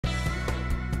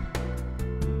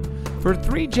For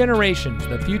 3 generations,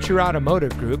 the Future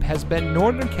Automotive Group has been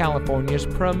Northern California's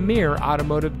premier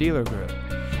automotive dealer group.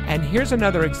 And here's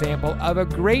another example of a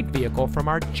great vehicle from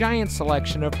our giant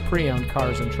selection of pre-owned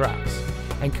cars and trucks.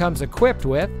 And comes equipped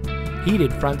with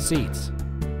heated front seats,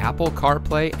 Apple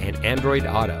CarPlay and Android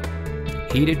Auto,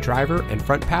 heated driver and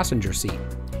front passenger seat,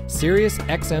 Sirius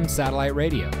XM satellite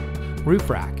radio, roof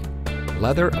rack,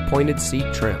 leather appointed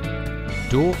seat trim,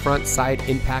 dual front side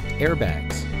impact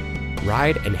airbags,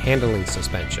 ride and handling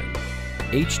suspension,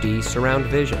 HD surround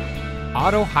vision,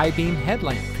 auto high beam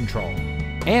headlamp control,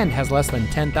 and has less than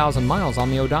 10,000 miles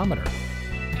on the odometer.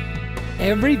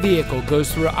 Every vehicle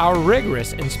goes through our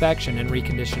rigorous inspection and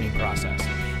reconditioning process.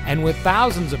 And with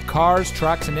thousands of cars,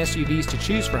 trucks, and SUVs to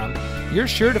choose from, you're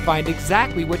sure to find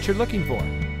exactly what you're looking for.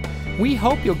 We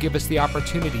hope you'll give us the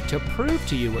opportunity to prove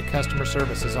to you what customer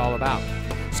service is all about.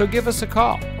 So give us a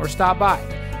call or stop by.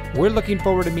 We're looking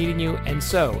forward to meeting you, and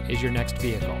so is your next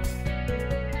vehicle.